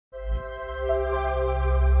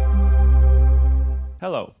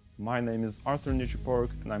Hello, my name is Arthur Niczyporuk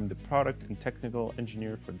and I'm the Product and Technical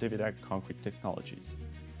Engineer for DYWIDAG Concrete Technologies.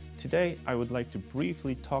 Today, I would like to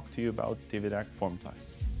briefly talk to you about DYWIDAG Form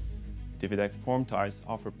Ties. DYWIDAG Form Ties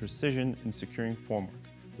offer precision in securing formwork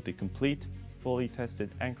with a complete, fully tested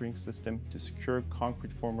anchoring system to secure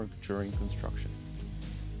concrete formwork during construction.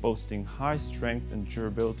 Boasting high strength and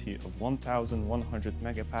durability of 1,100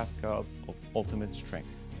 megapascals of ultimate strength.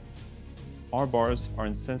 Our bars are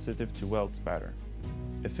insensitive to weld spatter,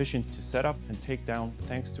 efficient to set up and take down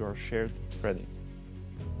thanks to our shared threading.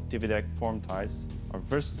 DYWIDAG Form Ties are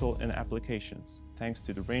versatile in applications thanks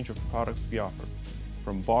to the range of products we offer,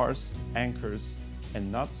 from bars, anchors,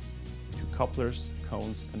 and nuts to couplers,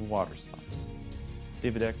 cones, and water stops.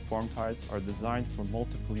 DYWIDAG Form Ties are designed for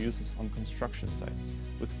multiple uses on construction sites.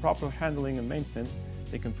 With proper handling and maintenance,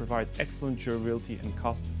 they can provide excellent durability and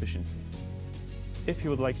cost efficiency. If you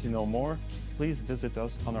would like to know more, please visit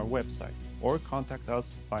us on our website or contact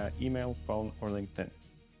us via email, phone, or LinkedIn.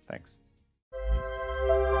 Thanks.